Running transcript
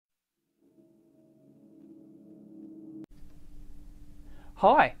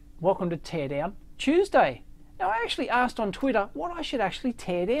Hi, welcome to Teardown Tuesday. Now I actually asked on Twitter what I should actually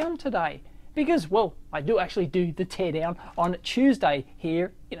tear down today because, well, I do actually do the teardown on Tuesday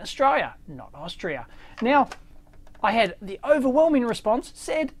here in Australia, not Austria. Now, I had the overwhelming response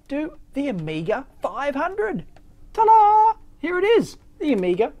said do the Amiga 500. Ta-da! Here it is, the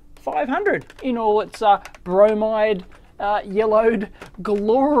Amiga 500 in all its bromide, yellowed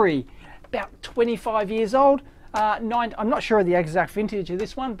glory. About 25 years old. I'm not sure of the exact vintage of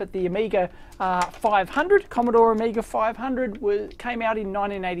this one, but the Amiga 500, Commodore Amiga 500, came out in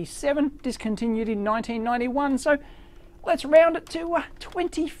 1987, discontinued in 1991. So let's round it to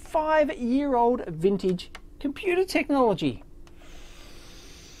 25-year-old vintage computer technology.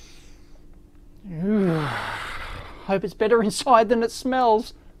 Hope it's better inside than it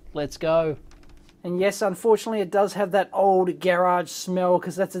smells. Let's go. And yes, unfortunately, it does have that old garage smell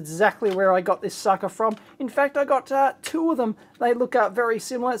because that's exactly where I got this sucker from. In fact, I got two of them. They look very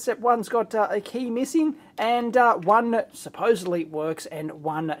similar, except one's got a key missing and one supposedly works and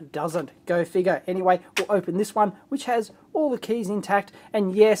one doesn't. Go figure. Anyway, we'll open this one, which has all the keys intact.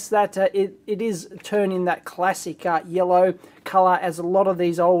 And yes, that it is turning that classic yellow color as a lot of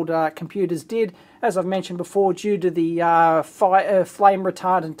these old computers did. As I've mentioned before, due to the flame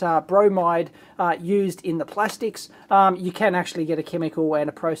retardant bromide used in the plastics, you can actually get a chemical and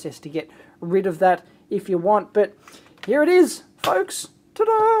a process to get rid of that if you want. But here it is, folks.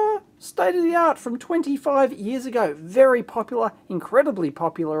 Ta-da! State of the art from 25 years ago. Very popular, incredibly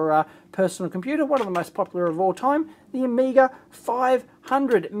popular personal computer. One of the most popular of all time. The Amiga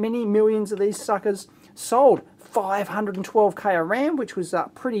 500. Many millions of these suckers sold. 512k of RAM, which was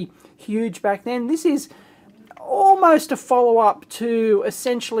pretty huge back then. This is almost a follow-up to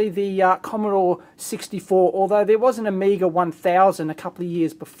essentially the Commodore 64, although there was an Amiga 1000 a couple of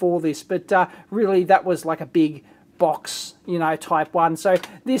years before this, but really that was like a big box, you know, type one. So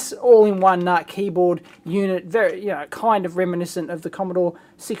this all-in-one keyboard unit, very, you know, kind of reminiscent of the Commodore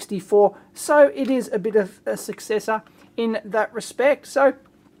 64. So it is a bit of a successor in that respect. So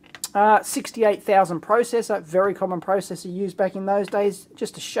 68,000 processor, very common processor used back in those days,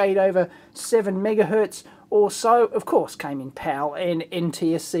 just a shade over 7 megahertz or so. Of course, came in PAL and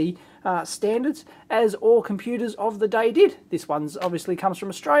NTSC standards, as all computers of the day did. This one's obviously comes from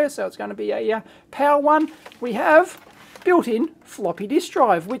Australia, so it's going to be a PAL one. We have built-in floppy disk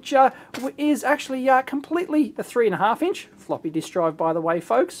drive, which is actually completely a 3.5-inch floppy disk drive, by the way,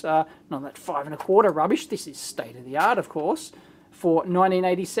 folks. Not that 5 1/4 rubbish. This is state-of-the-art, of course, for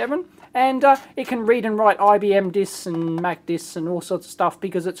 1987, and it can read and write IBM disks and Mac disks and all sorts of stuff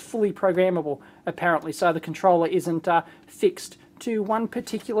because it's fully programmable, apparently, so the controller isn't fixed to one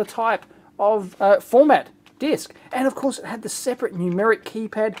particular type of format disk. And of course it had the separate numeric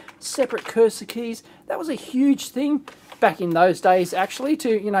keypad, separate cursor keys. That was a huge thing back in those days, actually,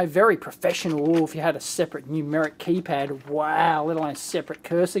 to, you know, very professional. If you had a separate numeric keypad, wow, let alone separate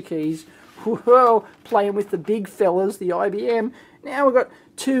cursor keys. Whoa, playing with the big fellas, the IBM. Now we've got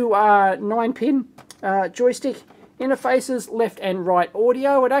two 9-pin joystick interfaces, left and right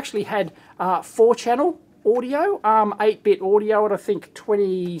audio. It actually had 4-channel audio, 8-bit audio at I think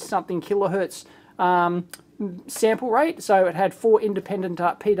 20-something kilohertz sample rate. So it had 4 independent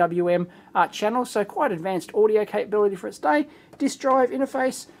PWM channels, so quite advanced audio capability for its day. Disk drive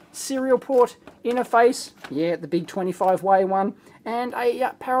interface, serial port interface, yeah, the big 25-way one, and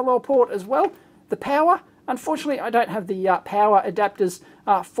a parallel port as well. The power, unfortunately I don't have the power adapters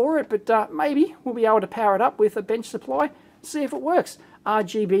for it, but maybe we'll be able to power it up with a bench supply, see if it works.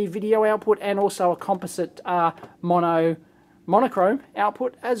 RGB video output and also a composite monochrome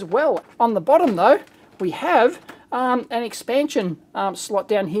output as well. On the bottom though, we have an expansion slot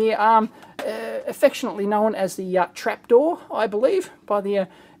down here, affectionately known as the trapdoor, I believe, by the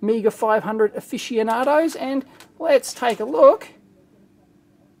Amiga 500 aficionados. And let's take a look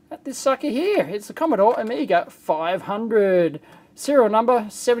at this sucker here. It's the Commodore Amiga 500. Serial number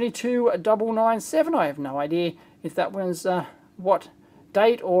 72997. I have no idea if that was what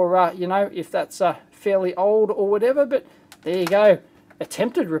date or, you know, if that's fairly old or whatever, but there you go.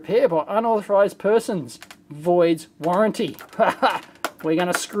 Attempted repair by unauthorized persons. Voids warranty. We're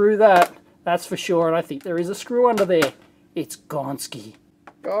going to screw that. That's for sure, and I think there is a screw under there. It's Gonski.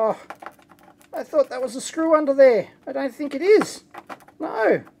 Oh, I thought that was a screw under there. I don't think it is.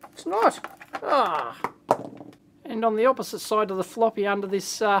 No, it's not. Ah. And on the opposite side of the floppy, under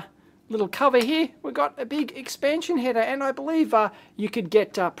this little cover here, we've got a big expansion header, and I believe you could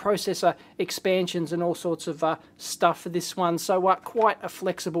get processor expansions and all sorts of stuff for this one, so quite a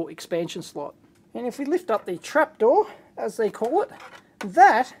flexible expansion slot. And if we lift up the trapdoor, as they call it,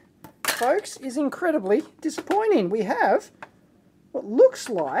 that, folks, is incredibly disappointing. We have what looks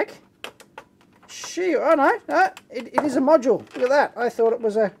like shield. Oh no, it is a module. Look at that. I thought it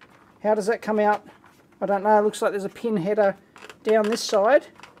was a, how does that come out? I don't know. It looks like there's a pin header down this side.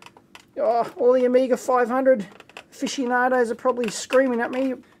 Oh, all the Amiga 500 aficionados are probably screaming at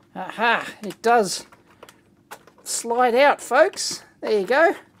me. Aha, it does slide out, folks. There you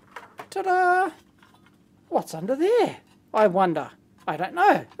go. Ta-da! What's under there? I wonder. I don't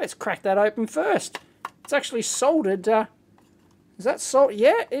know. Let's crack that open first. It's actually soldered. Is that soldered?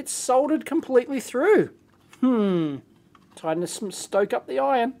 Yeah, it's soldered completely through. Time to stoke up the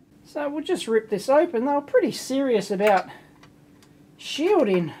iron. So we'll just rip this open. They were pretty serious about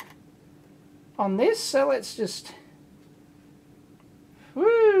shielding on this. So let's just...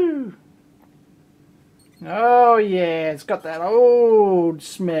 Woo! Oh yeah, it's got that old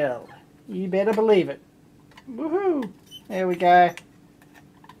smell. You better believe it. Woohoo! There we go.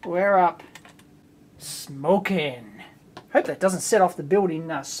 We're up. Smoking. Hope that doesn't set off the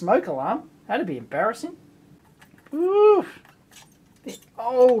building smoke alarm. That'd be embarrassing. Ooh, the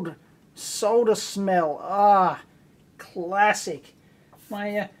old solder smell. Ah, classic.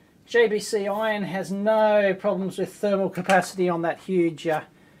 My JBC iron has no problems with thermal capacity on that huge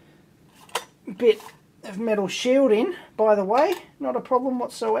bit of metal shielding, by the way. Not a problem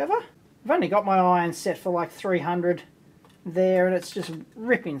whatsoever. I've only got my iron set for like 300 there, and it's just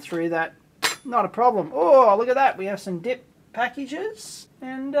ripping through that. Not a problem. Oh, look at that. We have some dip packages,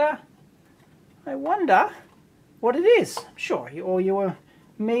 and I wonder what it is. I'm sure all you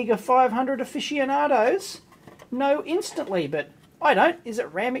Amiga 500 aficionados know instantly, but I don't. Is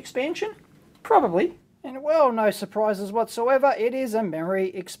it RAM expansion? Probably. And well, no surprises whatsoever. It is a memory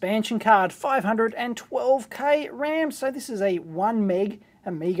expansion card, 512K RAM. So this is a 1 meg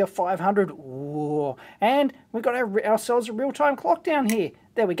Amiga 500. Ooh. And we've got ourselves a real-time clock down here.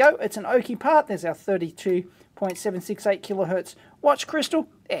 There we go. It's an Oki part. There's our 32.768 kilohertz watch crystal.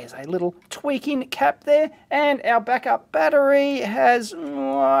 There's a little tweaking cap there. And our backup battery has,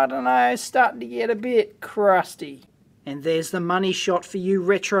 I don't know, starting to get a bit crusty. And there's the money shot for you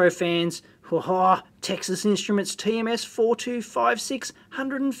retro fans. Oh, Texas Instruments TMS 4256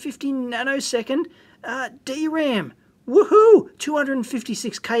 150 nanosecond DRAM. Woohoo!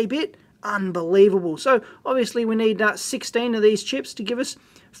 256K bit. Unbelievable. So obviously we need 16 of these chips to give us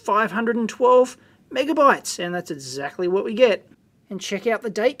 512 megabytes. And that's exactly what we get. And check out the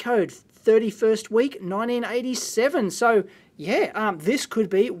date code. 31st week 1987. So yeah, this could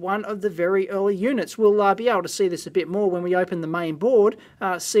be one of the very early units. We'll be able to see this a bit more when we open the main board,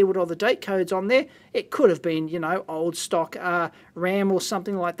 see what all the date codes on there. It could have been, you know, old stock RAM or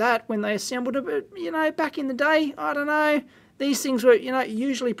something like that when they assembled it, you know, back in the day. I don't know. These things were, you know,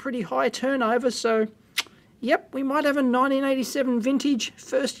 usually pretty high turnover. So, yep, we might have a 1987 vintage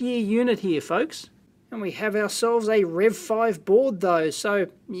first year unit here, folks. And we have ourselves a Rev 5 board though. So,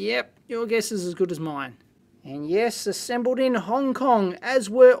 yep, your guess is as good as mine. And yes, assembled in Hong Kong, as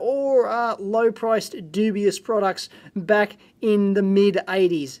were all low-priced, dubious products back in the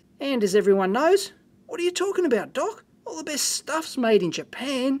mid-80s. And as everyone knows, what are you talking about, Doc? All the best stuff's made in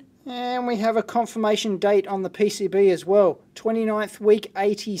Japan. And we have a confirmation date on the PCB as well, 29th week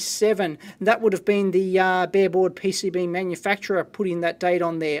 87. That would have been the bareboard PCB manufacturer putting that date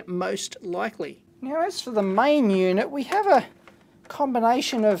on there, most likely. Now, as for the main unit, we have a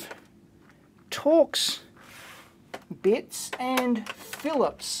combination of Torx bits and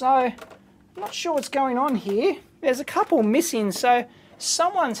Phillips, so I'm not sure what's going on here. There's a couple missing, so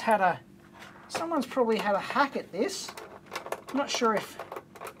someone's probably had a hack at this. I'm not sure if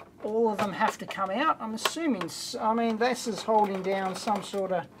all of them have to come out. I'm assuming, I mean, this is holding down some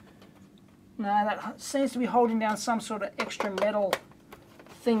sort of, no, that seems to be holding down some sort of extra metal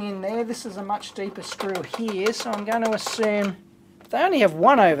thing in there. This is a much deeper screw here, so I'm going to assume they only have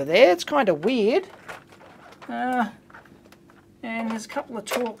one over there. It's kind of weird. And there's a couple of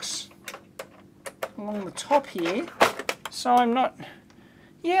Torx along the top here, so I'm not...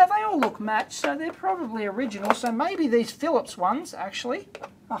 Yeah, they all look matched, so they're probably original. So maybe these Phillips ones, actually,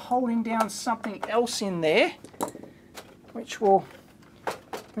 are holding down something else in there, which we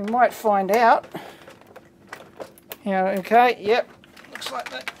might find out. Yeah, okay, yep. Looks like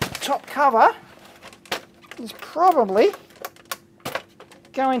the top cover is probably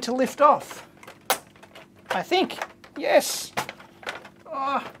going to lift off. I think. Yes.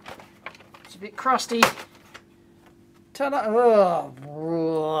 Oh, it's a bit crusty. Ta-da. Oh,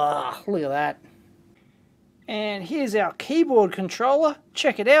 look at that. And here's our keyboard controller.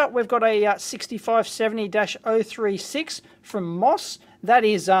 Check it out. We've got a 6570-036 from Moss. That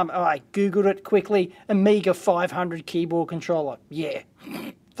is, I googled it quickly, Amiga 500 keyboard controller. Yeah,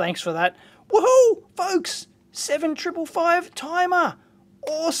 thanks for that. Woohoo, folks! 7555 timer.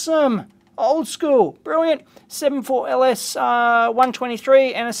 Awesome. Old school. Brilliant. 74LS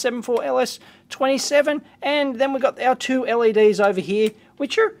 123 and a 74LS 27. And then we've got our two LEDs over here,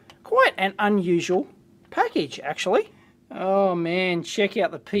 which are quite an unusual package, actually. Oh man, check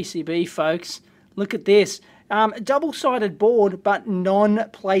out the PCB, folks. Look at this. Double-sided board, but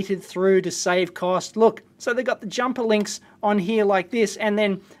non-plated through to save cost. Look, so they've got the jumper links on here like this, and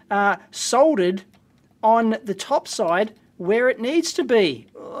then soldered on the top side where it needs to be.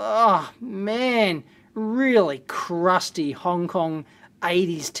 Oh man, really crusty Hong Kong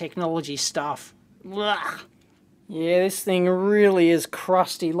 80s technology stuff. Ugh. Yeah, this thing really is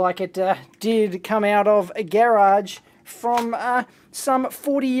crusty, like it did come out of a garage from some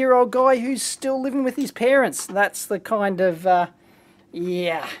 40-year-old guy who's still living with his parents. That's the kind of,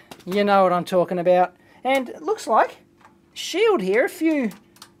 yeah, you know what I'm talking about. And it looks like, shield here,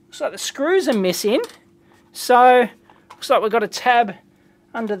 looks like the screws are missing. So, looks like we've got a tab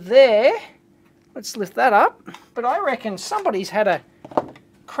under there. Let's lift that up. But I reckon somebody's had a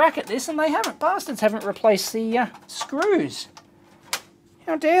crack at this and they haven't. Bastards haven't replaced the screws.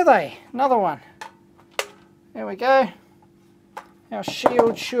 How dare they? Another one. There we go. Our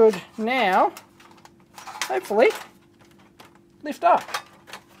shield should now, hopefully, lift up.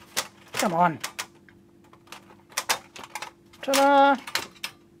 Come on. Ta-da!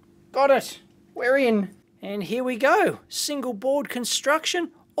 Got it. We're in. And here we go. Single board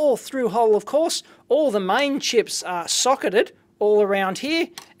construction, all through hole, of course. All the main chips are socketed all around here.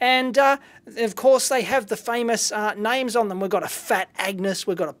 And, of course, they have the famous names on them. We've got a fat Agnus,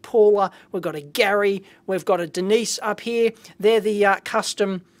 we've got a Paula, we've got a Gary, we've got a Denise up here. They're the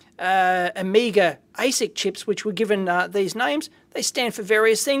custom Amiga ASIC chips which were given these names. They stand for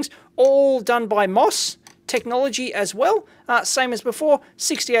various things, all done by MOS technology as well. Same as before,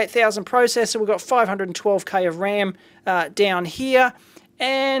 68,000 processor. We've got 512K of RAM down here.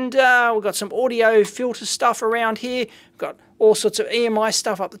 And we've got some audio filter stuff around here. We've got all sorts of EMI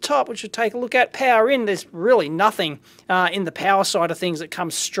stuff up the top, which we'll take a look at. Power in, there's really nothing in the power side of things that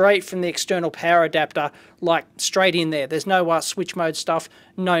comes straight from the external power adapter, like straight in there. There's no switch mode stuff,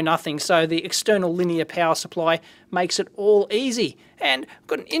 no nothing. So the external linear power supply makes it all easy. And we've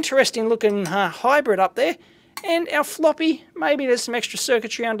got an interesting looking hybrid up there. And our floppy, maybe there's some extra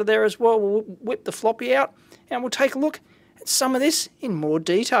circuitry under there as well. We'll whip the floppy out and we'll take a look at some of this in more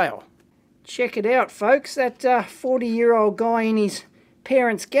detail. Check it out, folks. That 40-year-old guy in his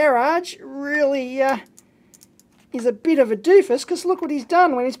parents' garage really is a bit of a doofus, because look what he's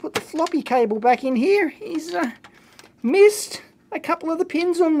done when he's put the floppy cable back in here. He's missed a couple of the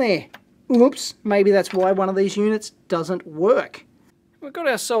pins on there. Oops, maybe that's why one of these units doesn't work. We've got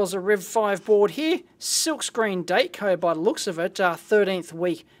ourselves a Rev 5 board here, silkscreen date code by the looks of it, 13th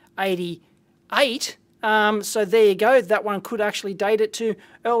week 88. So there you go, that one could actually date it to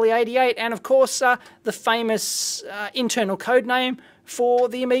early 88, and of course the famous internal code name for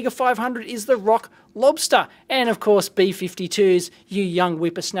the Amiga 500 is the Rock Lobster, and of course B-52s. You young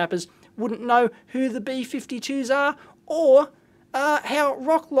whippersnappers wouldn't know who the B-52s are or how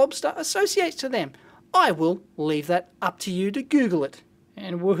Rock Lobster associates to them. I will leave that up to you to Google it.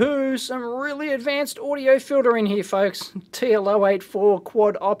 And woohoo, some really advanced audio filter in here, folks. TL084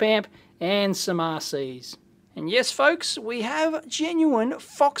 quad op amp and some RCs. And yes, folks, we have genuine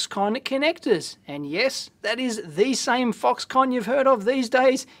Foxconn connectors. And yes, that is the same Foxconn you've heard of these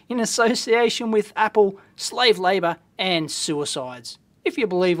days in association with Apple, slave labour and suicides. If you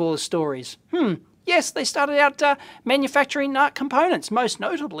believe all the stories. Yes, they started out manufacturing components, most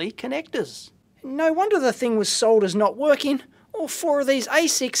notably connectors. No wonder the thing was sold as not working. All four of these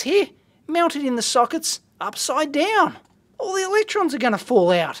ASICs here, mounted in the sockets, upside down. All the electrons are going to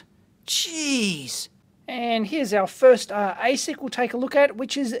fall out. Jeez. And here's our first ASIC we'll take a look at,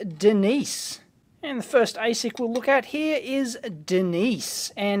 which is Denise. And the first ASIC we'll look at here is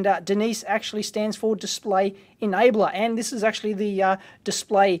Denise. And Denise actually stands for Display Enabler. And this is actually the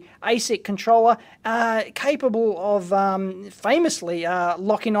display ASIC controller capable of famously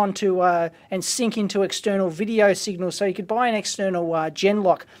locking onto and sync into external video signals. So you could buy an external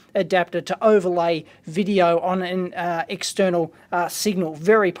Genlock adapter to overlay video on an external signal.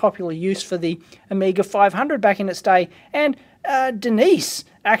 Very popular use for the Amiga 500 back in its day. And Denise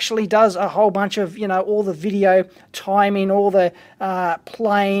actually does a whole bunch of, you know, all the video timing, all the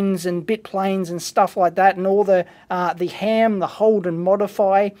planes and bit planes and stuff like that, and all the ham, the hold and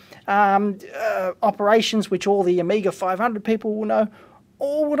modify operations, which all the Amiga 500 people will know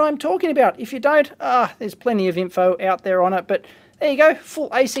all what I'm talking about. If you don't, there's plenty of info out there on it, but there you go,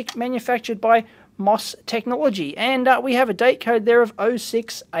 full ASIC manufactured by MOS Technology, and we have a date code there of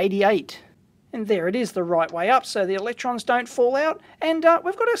 0688. And there it is, the right way up, so the electrons don't fall out. And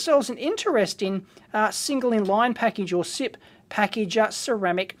we've got ourselves an interesting single inline package, or SIP package,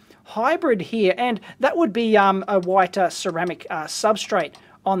 ceramic hybrid here. And that would be a white ceramic substrate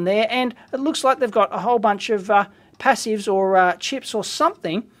on there. And it looks like they've got a whole bunch of passives or chips or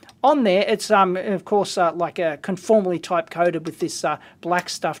something on there. It's, of course, like a conformally type coded with this black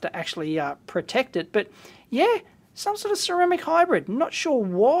stuff to actually protect it. But yeah, some sort of ceramic hybrid. Not sure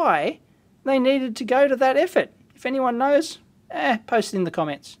why they needed to go to that effort. If anyone knows, post it in the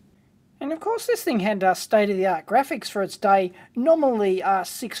comments. And of course this thing had state-of-the-art graphics for its day, nominally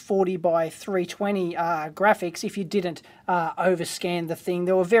 640 by 320 graphics if you didn't overscan the thing.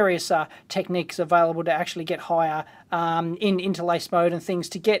 There were various techniques available to actually get higher in interlace mode and things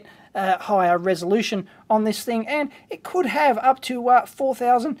to get higher resolution on this thing, and it could have up to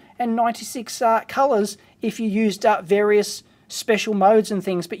 4096 colours if you used various special modes and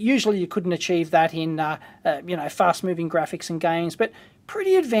things, but usually you couldn't achieve that in you know, fast-moving graphics and games. But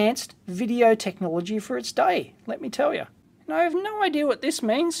pretty advanced video technology for its day, let me tell you. And I have no idea what this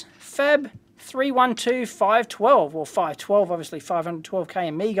means. Fab 312512, or 512, obviously 512K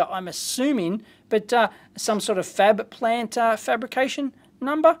Amiga, I'm assuming, but some sort of fab plant fabrication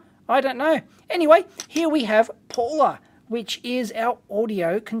number? I don't know. Anyway, here we have Paula, which is our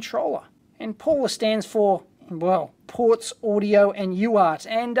audio controller. And Paula stands for, well, Ports, Audio and UART.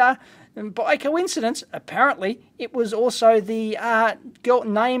 And by coincidence, apparently, it was also the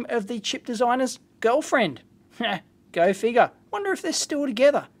name of the chip designer's girlfriend. Go figure. Wonder if they're still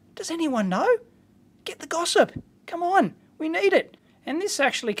together. Does anyone know? Get the gossip. Come on, we need it. And this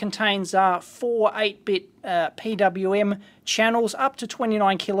actually contains 4 8-bit PWM channels up to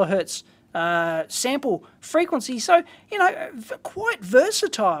 29 kilohertz sample frequency. So, you know, quite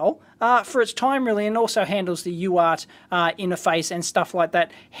versatile for its time, really, and also handles the UART interface and stuff like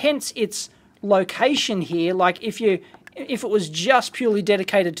that. Hence its location here. Like if it was just purely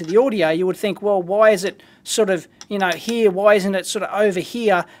dedicated to the audio, you would think, well, why is it sort of, you know, here? Why isn't it sort of over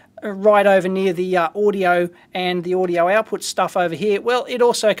here? Right over near the audio and the audio output stuff over here. Well, it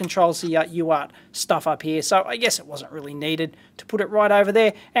also controls the UART stuff up here, so I guess it wasn't really needed to put it right over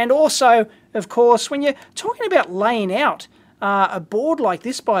there. And also, of course, when you're talking about laying out a board like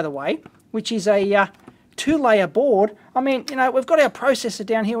this, by the way, which is a 2-layer board, I mean, you know, we've got our processor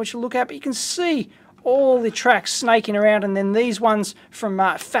down here, which you'll look at, but you can see all the tracks snaking around, and then these ones from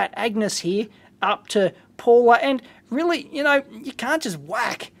Fat Agnus here up to Paula, and really, you know, you can't just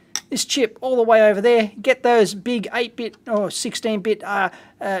whack this chip all the way over there, get those big 8-bit or 16-bit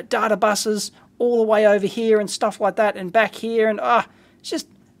data buses all the way over here and stuff like that, and back here, and it's just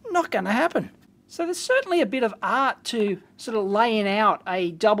not going to happen. So there's certainly a bit of art to sort of laying out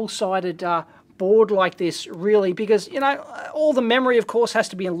a double-sided board like this, really, because, you know, all the memory, of course, has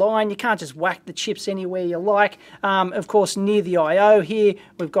to be in line. You can't just whack the chips anywhere you like. Of course, near the I/O here,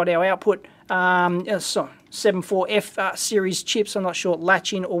 we've got our output 74F series chips, I'm not sure,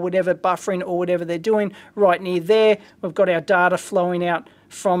 latching or whatever, buffering or whatever they're doing. Right near there, we've got our data flowing out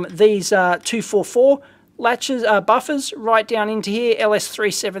from these 244 latches, buffers, right down into here,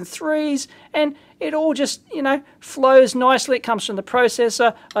 LS373s, and it all just, you know, flows nicely. It comes from the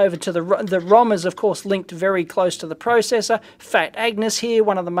processor over to the ROM is, of course, linked very close to the processor. Fat Agnus here,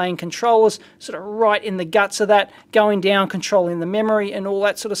 one of the main controllers, sort of right in the guts of that, going down, controlling the memory and all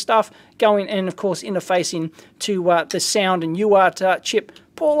that sort of stuff, going, and of course interfacing to the sound and UART chip.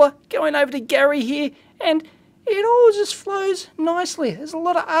 Paula going over to Gary here, and it all just flows nicely. There's a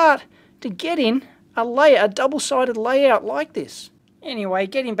lot of art to get in a double-sided layout like this. Anyway,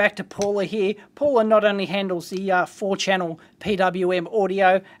 getting back to Paula here, Paula not only handles the 4-channel PWM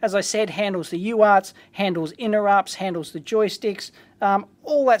audio, as I said, handles the UARTs, handles interrupts, handles the joysticks,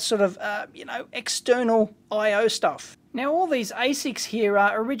 all that sort of, you know, external I/O stuff. Now, all these ASICs here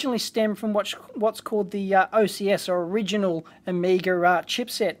originally stem from what's called the OCS, or Original Amiga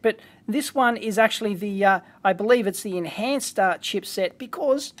chipset, but this one is actually the, I believe it's the enhanced chipset,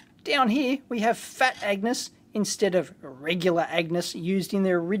 because down here we have Fat Agnus instead of regular Agnus used in the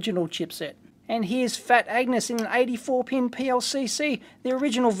original chipset. And here's Fat Agnus in an 84-pin PLCC. The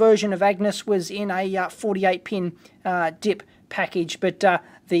original version of Agnus was in a 48-pin DIP package, but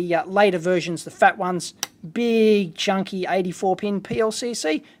the later versions, the fat ones, big chunky 84-pin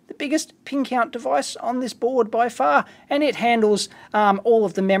PLCC, the biggest pin count device on this board by far, and it handles all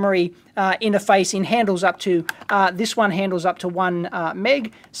of the memory interface. In handles up to this one handles up to 1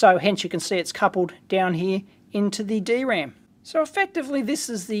 meg, so hence you can see it's coupled down here into the DRAM. So effectively this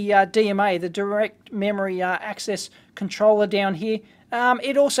is the DMA, the Direct Memory Access Controller down here.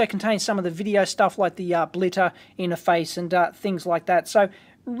 It also contains some of the video stuff like the Blitter interface and things like that. So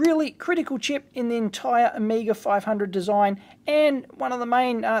really critical chip in the entire Amiga 500 design, and one of the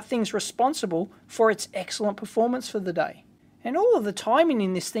main things responsible for its excellent performance for the day. And all of the timing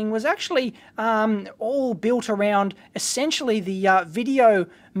in this thing was actually all built around essentially the video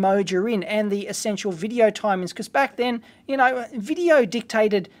mode you're in and the essential video timings, because back then, you know, video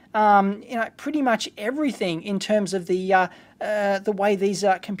dictated, you know, pretty much everything in terms of the way these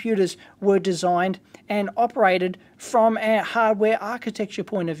computers were designed and operated from a hardware architecture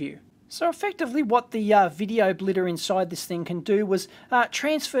point of view. So effectively what the video blitter inside this thing can do was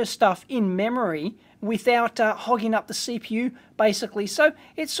transfer stuff in memory without hogging up the CPU, basically. So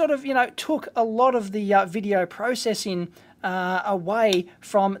it sort of, you know, took a lot of the video processing away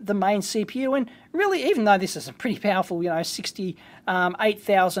from the main CPU. And really, even though this is a pretty powerful, you know,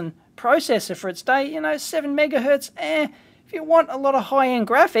 68,000 processor for its day, you know, 7 megahertz, if you want a lot of high-end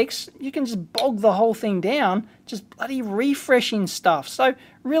graphics, you can just bog the whole thing down, just bloody refreshing stuff. So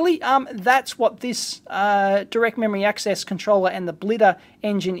really, that's what this direct memory access controller and the blitter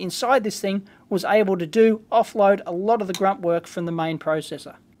engine inside this thing was able to do, offload a lot of the grunt work from the main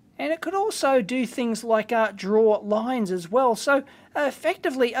processor. And it could also do things like draw lines as well. So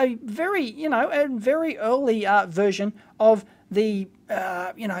effectively, a very early version of the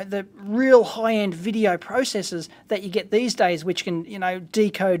you know, the real high-end video processors that you get these days, which can, you know,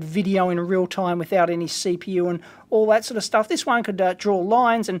 decode video in real time without any CPU and all that sort of stuff. This one could draw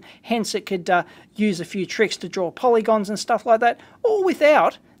lines, and hence it could use a few tricks to draw polygons and stuff like that, all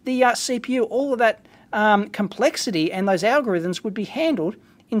without the CPU. All of that complexity and those algorithms would be handled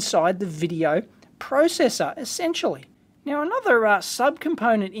inside the video processor, essentially. Now, another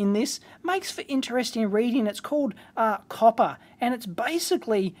subcomponent in this makes for interesting reading. It's called copper, and it's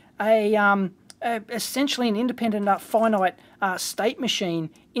basically essentially an independent finite state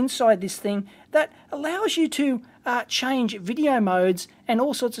machine inside this thing that allows you to change video modes and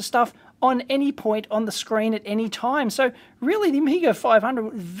all sorts of stuff on any point on the screen at any time. So really, the Amiga 500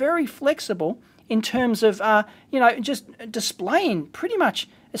 was very flexible in terms of you know, just displaying pretty much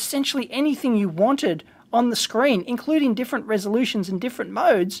essentially anything you wanted on the screen, including different resolutions and different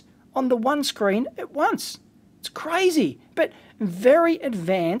modes on the one screen at once. It's crazy, but very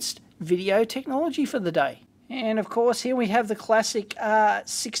advanced video technology for the day. And of course, here we have the classic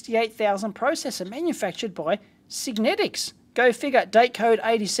 68,000 processor manufactured by Signetics. Go figure, date code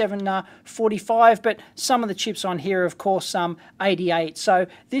 8745, but some of the chips on here are, of course, 88. So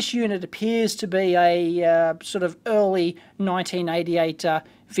this unit appears to be a sort of early 1988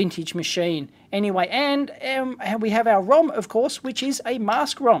 vintage machine. Anyway, and we have our ROM, of course, which is a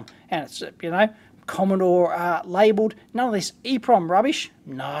mask ROM. And it's, you know, Commodore labelled. None of this EEPROM rubbish.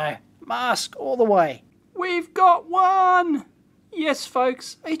 No, mask all the way. We've got one! Yes,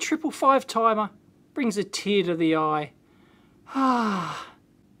 folks, a 555 timer brings a tear to the eye.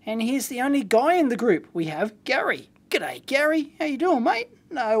 And here's the only guy in the group. We have Gary. G'day, Gary. How you doing, mate?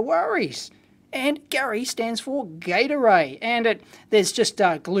 No worries. And Gary stands for gate array. And there's just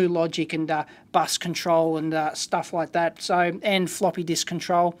glue logic and bus control and stuff like that. So, and floppy disk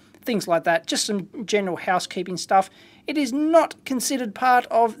control, things like that. Just some general housekeeping stuff. It is not considered part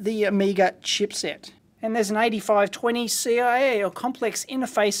of the Amiga chipset. And there's an 8520 CIA, or complex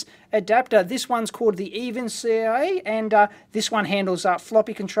interface adapter. This one's called the even CIA, and this one handles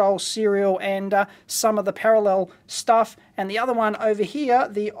floppy control, serial, and some of the parallel stuff. And the other one over here,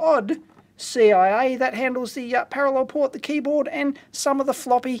 the odd CIA, that handles the parallel port, the keyboard, and some of the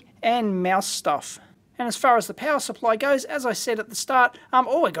floppy and mouse stuff. And as far as the power supply goes, as I said at the start,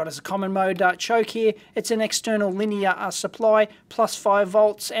 all we got is a common mode choke here. It's an external linear supply, plus 5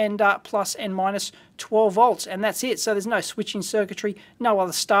 volts and plus and minus 12 volts, and that's it. So there's no switching circuitry, no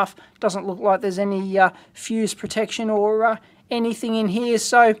other stuff. Doesn't look like there's any fuse protection or anything in here.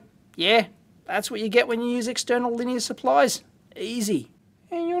 So yeah, that's what you get when you use external linear supplies. Easy.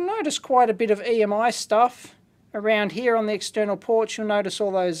 And you'll notice quite a bit of EMI stuff around here on the external ports. You'll notice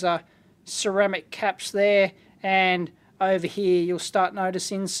all those ceramic caps there, and over here you'll start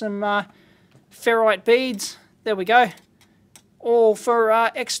noticing some ferrite beads. There we go, all for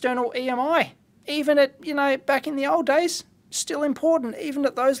external EMI. Even at, you know, back in the old days, still important even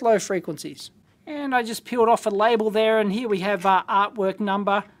at those low frequencies. And I just peeled off a label there, and here we have artwork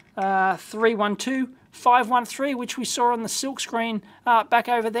number 312513, which we saw on the silk screen back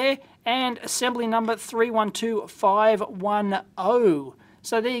over there, and assembly number 312510.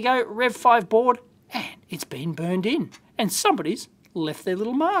 So there you go, Rev 5 board, and it's been burned in. And somebody's left their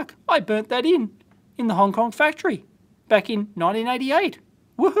little mark. I burnt that in the Hong Kong factory back in 1988.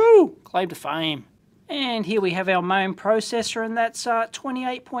 Woohoo! Claim to fame. And here we have our main processor, and that's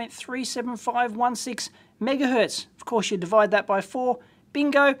 28.37516 megahertz. Of course, you divide that by 4,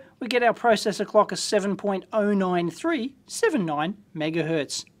 bingo, we get our processor clock of 7.09379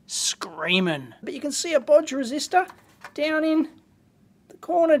 megahertz. Screaming. But you can see a bodge resistor down in the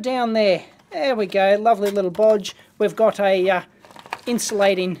corner down there. There we go, lovely little bodge. We've got a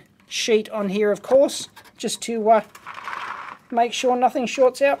insulating sheet on here, of course, just to make sure nothing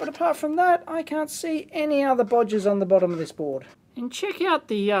shorts out. But apart from that, I can't see any other bodges on the bottom of this board. And check out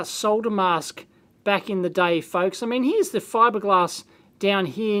the solder mask back in the day, folks. I mean, here's the fiberglass down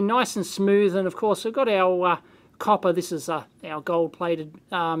here, nice and smooth, and of course we've got our copper. This is our gold-plated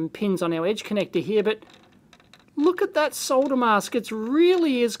pins on our edge connector here, but look at that solder mask. It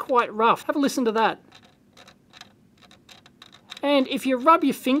really is quite rough. Have a listen to that. And if you rub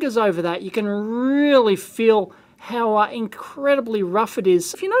your fingers over that, you can really feel how incredibly rough it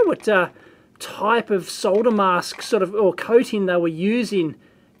is. If you know what type of solder mask or coating they were using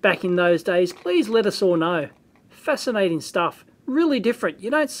back in those days, please let us all know. Fascinating stuff. Really different.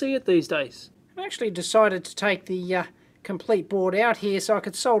 You don't see it these days. I actually decided to take the complete board out here so I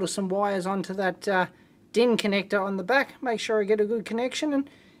could solder some wires onto that DIN connector on the back. Make sure I get a good connection, and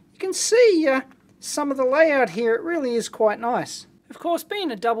you can see some of the layout here. It really is quite nice. Of course,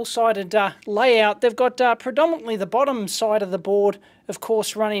 being a double-sided layout, they've got predominantly the bottom side of the board, of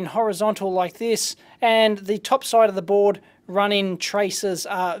course, running horizontal like this, and the top side of the board running traces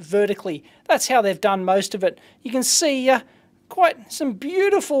vertically. That's how they've done most of it. You can see quite some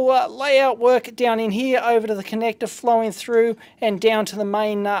beautiful layout work down in here over to the connector flowing through and down to the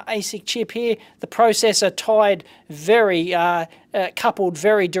main ASIC chip here. The processor tied very, coupled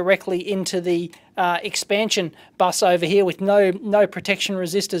very directly into the expansion bus over here with no protection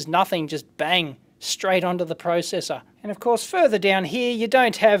resistors, nothing, just bang, straight onto the processor. And of course further down here you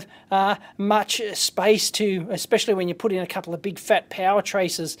don't have much space to, especially when you put in a couple of big fat power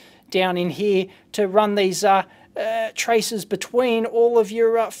traces down in here to run these traces between all of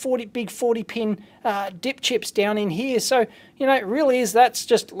your big 40-pin dip chips down in here. So, you know, it really is, that's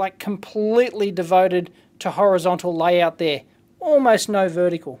just like completely devoted to horizontal layout there. Almost no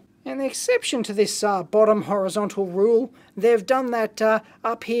vertical. And the exception to this bottom horizontal rule, they've done that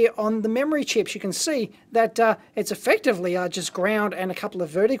up here on the memory chips. You can see that it's effectively just ground and a couple of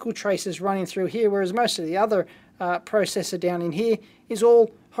vertical traces running through here, whereas most of the other processor down in here is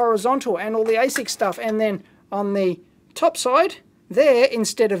all horizontal and all the ASIC stuff. And then on the top side there,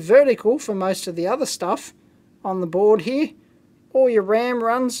 instead of vertical for most of the other stuff on the board here, all your RAM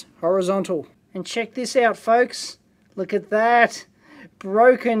runs horizontal. And check this out, folks. Look at that.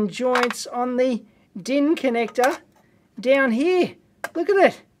 Broken joints on the DIN connector down here. Look at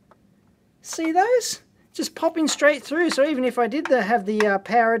it. See those? Just popping straight through. So even if I did have the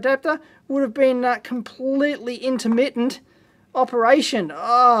power adapter, would have been completely intermittent operation.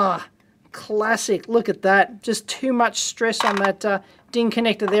 Ah. Classic. Look at that. Just too much stress on that DIN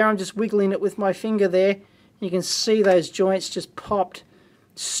connector there. I'm just wiggling it with my finger there. You can see those joints just popped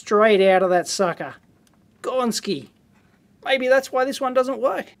straight out of that sucker. Gonski. Maybe that's why this one doesn't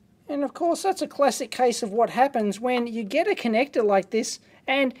work. And of course that's a classic case of what happens when you get a connector like this,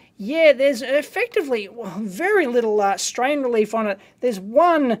 and yeah, there's effectively very little strain relief on it. There's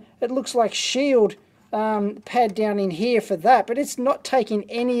one, it looks like shield pad down in here for that, but it's not taking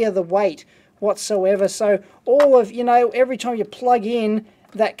any of the weight whatsoever. So all of, you know, every time you plug in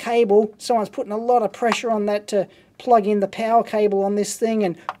that cable, someone's putting a lot of pressure on that to plug in the power cable on this thing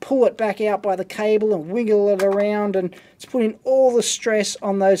and pull it back out by the cable and wiggle it around, and it's putting all the stress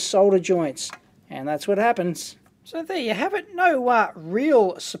on those solder joints, and that's what happens. So there you have it. No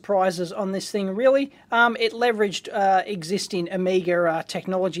real surprises on this thing, really. It leveraged existing Amiga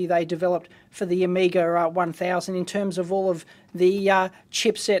technology they developed for the Amiga 1000 in terms of all of the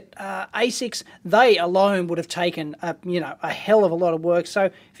chipset ASICs. They alone would have taken a hell of a lot of work. So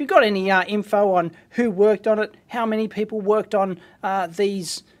if you've got any info on who worked on it, how many people worked on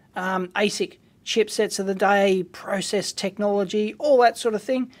these ASIC chipsets of the day, process technology, all that sort of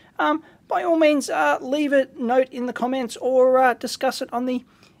thing, by all means, leave a note in the comments or discuss it on the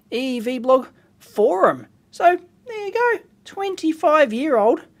EEVBlog forum. So, there you go.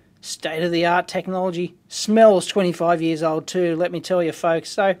 25-year-old state-of-the-art technology. Smells 25 years old too, let me tell you, folks.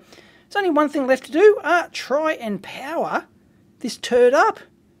 So, there's only one thing left to do. Try and power this turd up.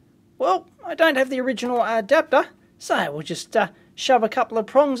 Well, I don't have the original adapter, so we'll just shove a couple of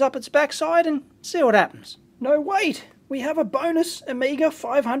prongs up its backside and see what happens. No, wait. We have a bonus Amiga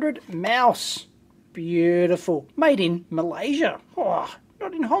 500 mouse. Beautiful. Made in Malaysia. Oh,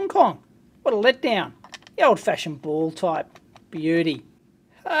 not in Hong Kong. What a letdown. The old-fashioned ball type. Beauty.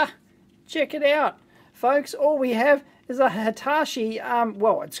 Check it out. Folks, all we have is a Hitachi,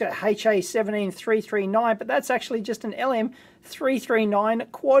 well, it's got a HA17339, but that's actually just an 339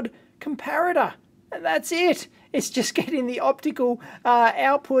 quad comparator. And that's it. It's just getting the optical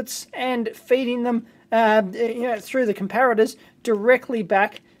outputs and feeding them through the comparators directly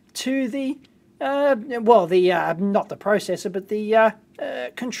back to the not the processor, but the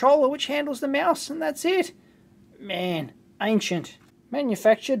controller which handles the mouse, and that's it. Man, ancient.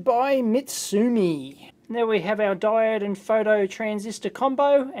 Manufactured by Mitsumi. And there we have our diode and photo transistor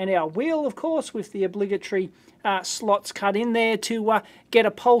combo, and our wheel, of course, with the obligatory slots cut in there to get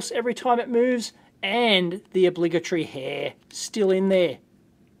a pulse every time it moves, and the obligatory hair still in there.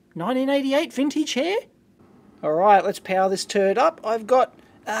 1988 vintage hair? Alright, let's power this turd up. I've got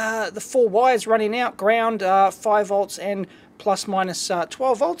the 4 wires running out, ground, 5 volts and plus minus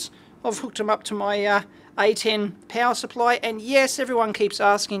 12 volts. I've hooked them up to my A10 power supply, and yes, everyone keeps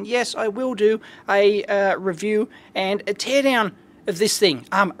asking, yes, I will do a review and a teardown of this thing.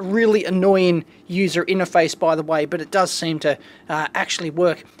 Really annoying user interface, by the way, but it does seem to actually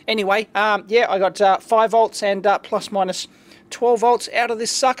work. Anyway, yeah, I got 5 volts and plus minus 12 volts out of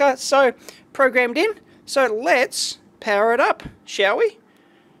this sucker, so programmed in. So let's power it up, shall we?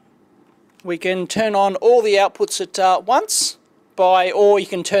 We can turn on all the outputs at once, or you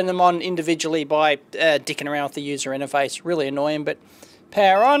can turn them on individually by dicking around with the user interface. Really annoying, but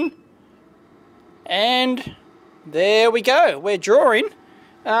power on, and there we go. We're drawing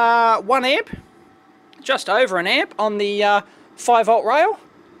 1 amp, just over an amp on the 5 volt rail,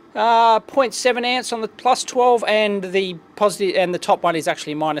 0.7 amps on the plus 12, and the positive, and the top one is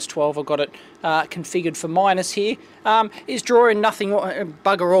actually minus 12. I've got it configured for minus here. Is drawing nothing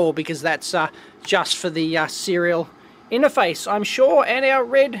bugger all, because that's just for the serial interface, I'm sure, and our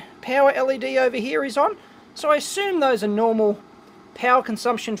red power LED over here is on, so I assume those are normal power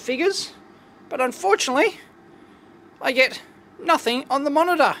consumption figures, but unfortunately I get nothing on the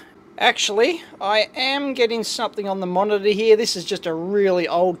monitor. Actually, I am getting something on the monitor here. This is just a really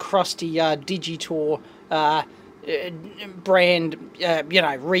old crusty Digitor brand,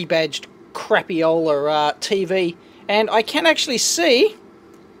 rebadged crappy-ola TV, and I can actually see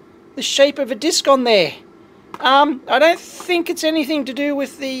the shape of a disc on there. I don't think it's anything to do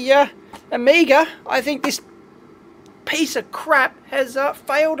with the Amiga. I think this piece of crap has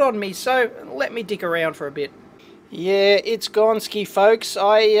failed on me, so let me dig around for a bit. Yeah, it's gonski, folks.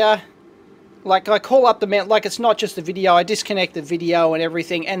 I call up the menu, like it's not just the video, I disconnect the video and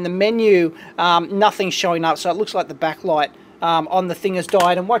everything, and the menu, nothing's showing up, so it looks like the backlight on the thing has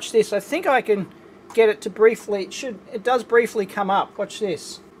died. And watch this, I think I can get it to briefly, it does briefly come up, watch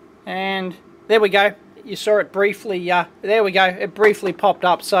this. And there we go. You saw it briefly, there we go, it briefly popped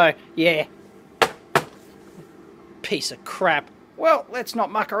up, so yeah. Piece of crap. Well, let's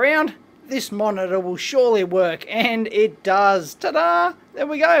not muck around. This monitor will surely work, and it does. Ta-da! There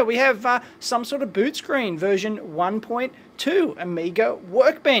we go. We have some sort of boot screen, version 1.2 Amiga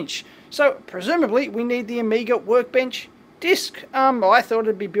Workbench. So presumably we need the Amiga Workbench disk. I thought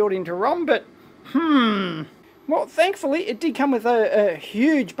it'd be built into ROM, but well, thankfully it did come with a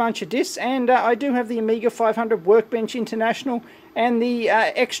huge bunch of disks, and I do have the Amiga 500 Workbench International and the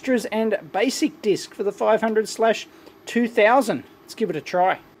extras and basic disc for the 500/2000. Let's give it a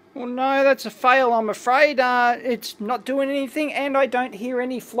try. Well, no, that's a fail, I'm afraid. It's not doing anything, and I don't hear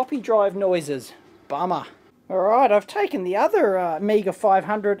any floppy drive noises. Bummer. Alright, I've taken the other Amiga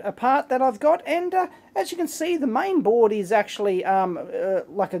 500 apart that I've got, and as you can see, the main board is actually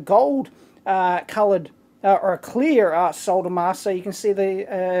like a gold coloured, or a clear solder mask, so you can see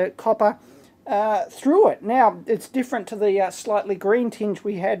the copper through it. Now, it's different to the slightly green tinge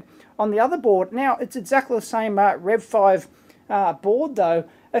we had on the other board. Now, it's exactly the same Rev 5 board, though.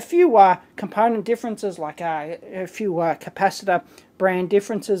 A few component differences, like a few capacitor brand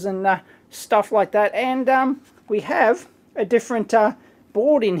differences and stuff like that. And we have a different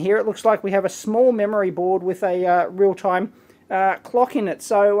board in here. It looks like we have a small memory board with a real-time clock in it.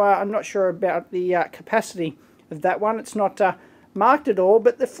 So I'm not sure about the capacity of that one. It's not marked at all,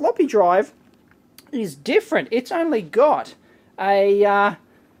 but the floppy drive is different. It's only got a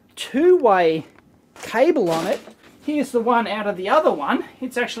two-way cable on it. Here's the one out of the other one.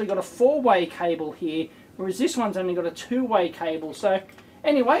 It's actually got a four-way cable here, whereas this one's only got a two-way cable. So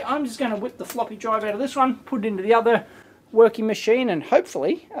anyway, I'm just going to whip the floppy drive out of this one, put it into the other working machine, and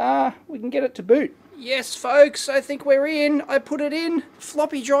hopefully we can get it to boot. Yes, folks, I think we're in. I put it in.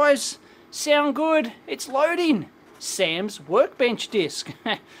 Floppy drives sound good. It's loading. Sam's Workbench disk.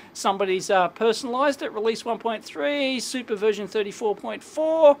 Somebody's personalised it. Release 1.3, super version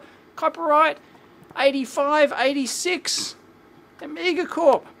 34.4, copyright 85, 86, Amiga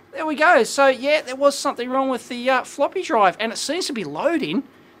Corp. There we go. So yeah, there was something wrong with the floppy drive, and it seems to be loading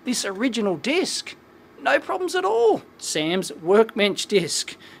this original disc. no problems at all. Sam's workbench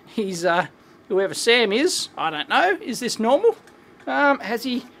disc. He's, whoever Sam is, I don't know. Is this normal? Has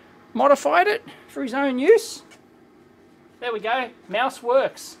he modified it for his own use? There we go. Mouse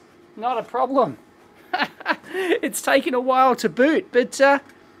works. Not a problem. It's taken a while to boot, but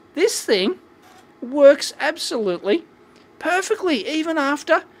this thing works absolutely perfectly, even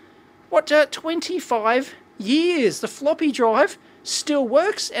after, what, 25 years. The floppy drive still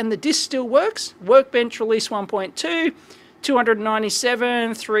works, and the disk still works. Workbench release 1.2,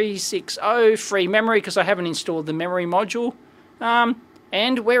 297, 360, free memory, because I haven't installed the memory module.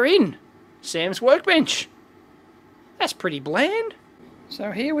 And we're in Sam's workbench. That's pretty bland.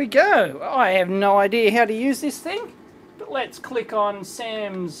 So here we go. I have no idea how to use this thing, but let's click on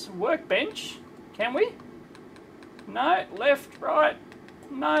Sam's workbench. Can we? No, left, right,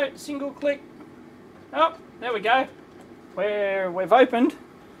 no, single click. Oh, there we go. We've opened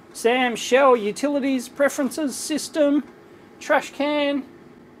Sam's shell, utilities, preferences, system, trash can.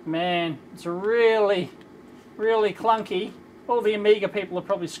 Man, it's really, really clunky. All the Amiga people are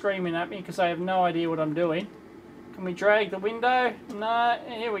probably screaming at me because I have no idea what I'm doing. Can we drag the window? No,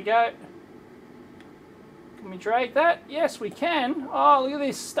 here we go. Can we drag that? Yes, we can. Oh, look at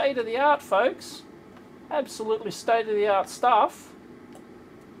this, state of the art, folks. Absolutely state of the art stuff.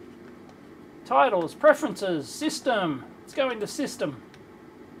 Titles, preferences, system. Let's go into system.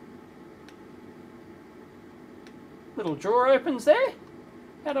 Little drawer opens there.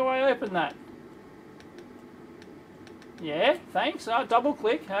 How do I open that? Yeah, thanks. Oh, double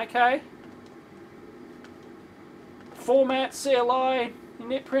click. Okay. Format, CLI,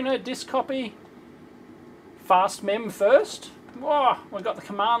 net printer, disk copy. Fast mem first. Whoa, we've got the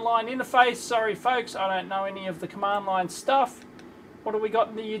command line interface. Sorry folks, I don't know any of the command line stuff. What have we got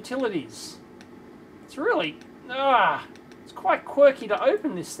in the utilities? It's really, it's quite quirky to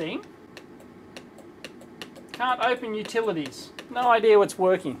open this thing. Can't open utilities. No idea what's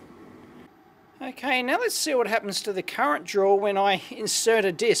working. Okay, now let's see what happens to the current drawer when I insert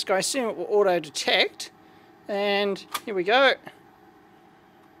a disk. I assume it will auto-detect. And here we go.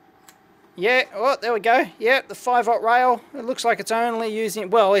 Yeah, oh, there we go. Yeah, the 5-volt rail. It looks like it's only using,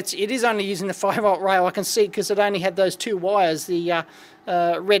 well, it is only using the 5-volt rail. I can see because it only had those two wires, the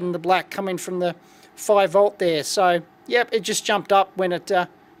red and the black coming from the 5-volt there. So, yep, it just jumped up when it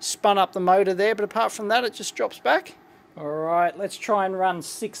spun up the motor there. But apart from that, it just drops back. Alright, let's try and run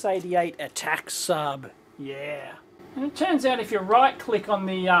 688 attack sub. Yeah. And it turns out if you right-click on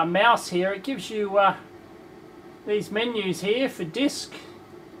the mouse here, it gives you these menus here for disk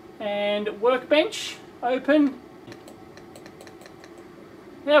and workbench. Open.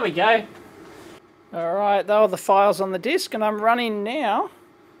 There we go. Alright, they are the files on the disk, and I'm running now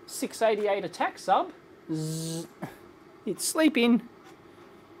 688 attack sub. Zzz. It's sleeping.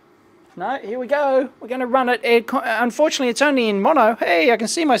 No, here we go. We're going to run it. Unfortunately, it's only in mono. Hey, I can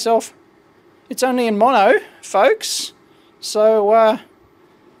see myself. It's only in mono, folks. So,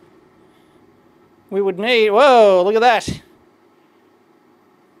 we would need... Whoa, look at that.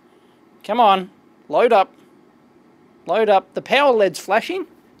 Come on. Load up. Load up. The power LED's flashing.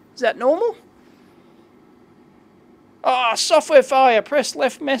 Is that normal? Oh, software failure. Press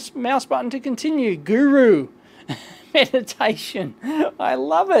left mouse button to continue. Guru. Meditation. I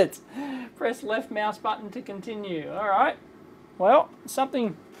love it. Press left mouse button to continue. Alright. Well,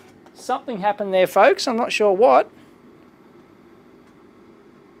 something happened there, folks. I'm not sure what.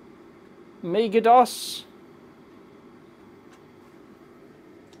 Amiga-DOS.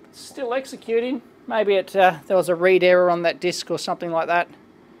 Still executing. Maybe there was a read error on that disk or something like that.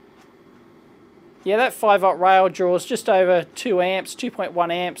 Yeah, that 5-volt rail draws just over 2 amps,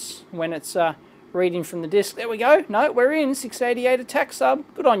 2.1 amps when it's reading from the disk. There we go. No, we're in 688 attack sub.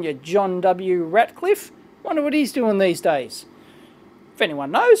 Good on you, John W. Ratcliffe. Wonder what he's doing these days. If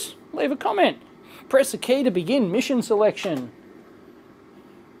anyone knows, leave a comment. Press a key to begin mission selection.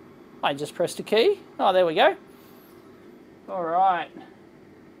 I just pressed a key. Oh, there we go. Alright.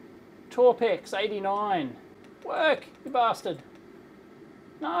 Torpex 89. Work, you bastard.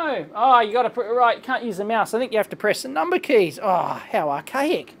 No. Oh, you got to... Right, you can't use the mouse. I think you have to press the number keys. Oh, how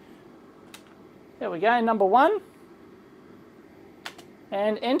archaic. There we go, number 1.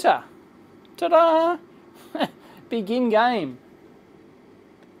 And enter. Ta-da! Begin game.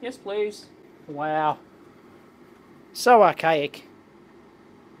 Yes, please. Wow. So archaic.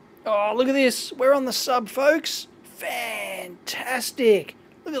 Oh, look at this. We're on the sub, folks. Fantastic.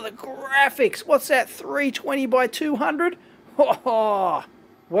 Look at the graphics. What's that, 320 by 200? Oh,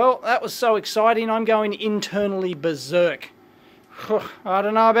 well, that was so exciting. I'm going internally berserk. I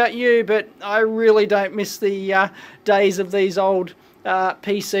don't know about you, but I really don't miss the days of these old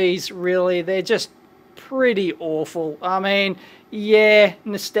PCs, really. They're just pretty awful. I mean, yeah,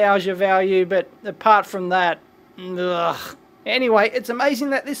 nostalgia value, but apart from that, ugh. Anyway, it's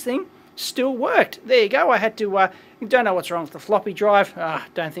amazing that this thing still worked. There you go. I had to, don't know what's wrong with the floppy drive.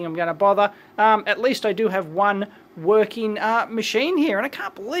 Don't think I'm going to bother. At least I do have one working machine here, and I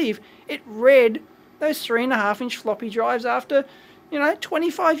can't believe it read those 3.5-inch floppy drives after,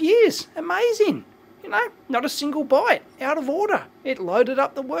 25 years. Amazing. Not a single byte out of order. It loaded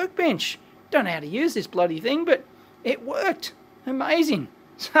up the workbench. Don't know how to use this bloody thing, but it worked. Amazing.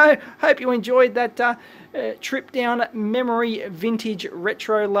 So, hope you enjoyed that trip down memory vintage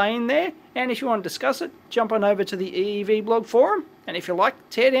retro lane there. And if you want to discuss it, jump on over to the EEVBlog forum. And if you like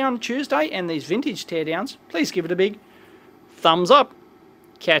Teardown Tuesday and these vintage teardowns, please give it a big thumbs up.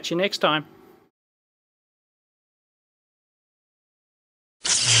 Catch you next time.